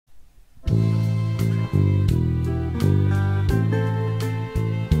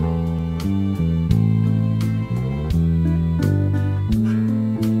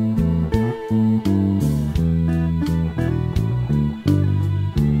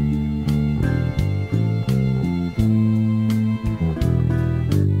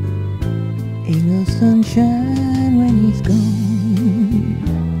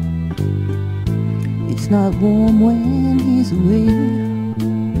not warm when he's away.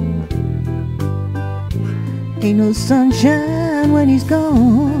 Ain't no sunshine when he's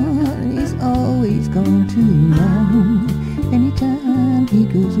gone. He's always gone too long. Anytime he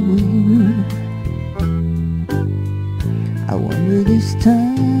goes away, I wonder this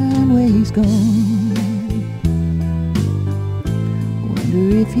time where he's gone. I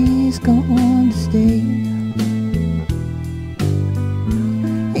wonder if he's going to stay.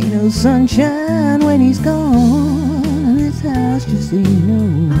 Ain't no sunshine when he's gone. This house just ain't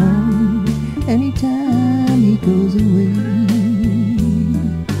no home. Anytime he goes away.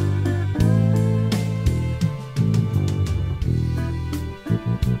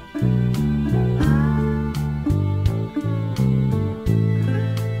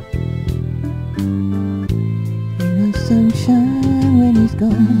 Sunshine when he's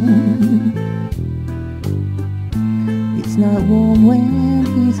gone. It's not warm when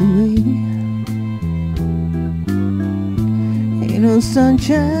he's away. Ain't no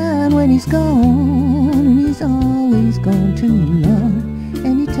sunshine when he's gone, and he's always gone too long.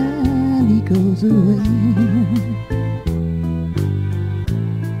 Anytime he goes away.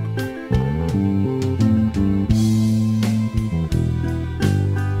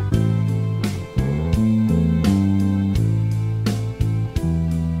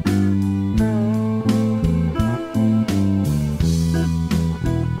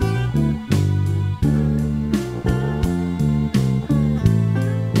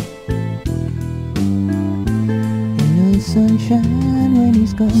 Sunshine when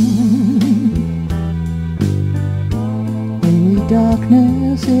he's gone. When we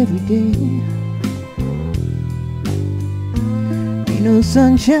darkness every day. Ain't no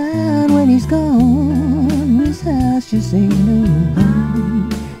sunshine when he's gone. This house just ain't no home.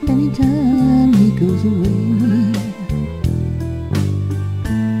 Anytime he goes away.